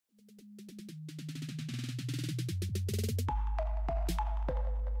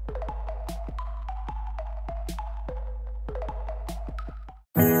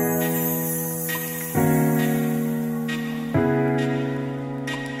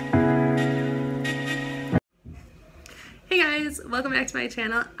guys, welcome back to my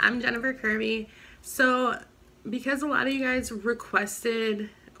channel. I'm Jennifer Kirby. So because a lot of you guys requested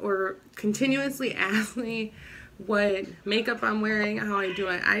or continuously asked me what makeup I'm wearing, how I do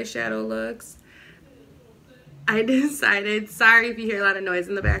my eyeshadow looks, I decided, sorry if you hear a lot of noise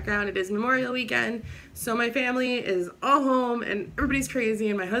in the background, it is Memorial Weekend, so my family is all home and everybody's crazy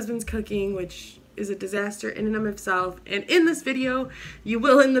and my husband's cooking, which is a disaster in and of itself. And in this video, you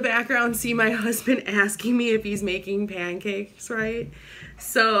will in the background see my husband asking me if he's making pancakes right.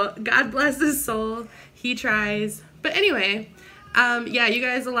 So God bless his soul, he tries. But anyway, yeah, you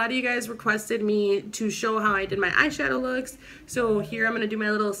guys, a lot of you guys requested me to show how I did my eyeshadow looks. So here I'm gonna do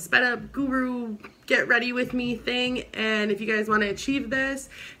my little sped up guru get ready with me thing. And if you guys want to achieve this,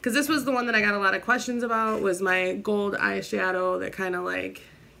 because this was the one that I got a lot of questions about, was my gold eyeshadow that kind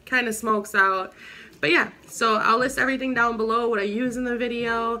of smokes out. But yeah, so I'll list everything down below what I use in the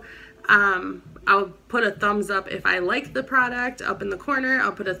video. I'll put a thumbs up if I like the product up in the corner.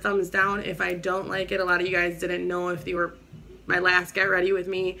 I'll put a thumbs down if I don't like it. A lot of you guys didn't know if they were, my last get ready with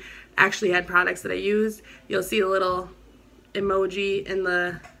me actually had products that I used. You'll see a little emoji in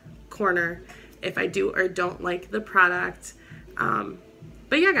the corner if I do or don't like the product.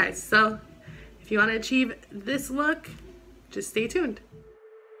 But yeah guys, so if you want to achieve this look, just stay tuned.